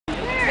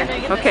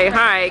Okay,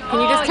 hi.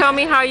 Can you just tell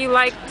me how you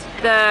liked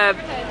the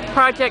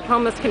Project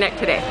Homeless Connect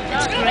today?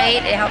 It's great.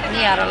 It helped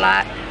me out a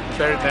lot.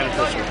 Very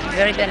beneficial.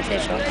 Very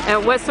beneficial.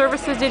 And what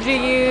services did you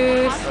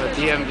use?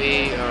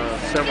 DMV,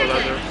 several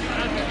others.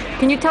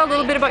 Can you tell a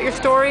little bit about your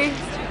story?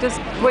 Just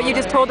what you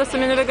just told us a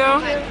minute ago?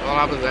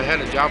 Well, I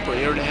had a job for a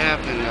year and a half,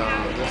 and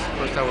this is the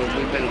first time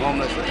we've been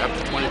homeless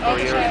after 24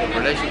 years of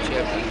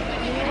relationship.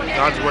 And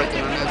God's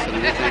working on this, and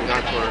we thank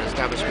God for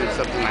establishing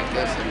something like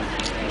this,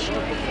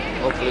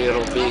 and hopefully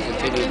it'll be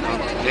continued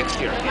next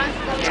year.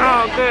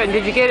 Oh, good.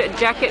 Did you get a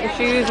jacket and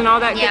shoes and all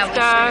that good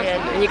stuff? Sure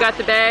did. And you got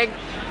the bag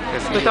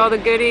with all the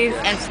goodies?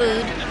 And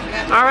food.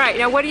 All right.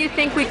 Now, what do you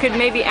think we could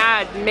maybe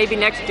add maybe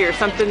next year?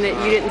 Something that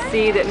you didn't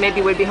see that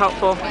maybe would be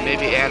helpful?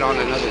 Maybe add on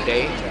another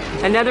day.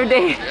 Another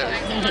day?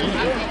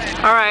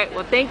 All right.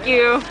 Well, thank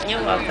you.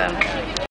 You're welcome.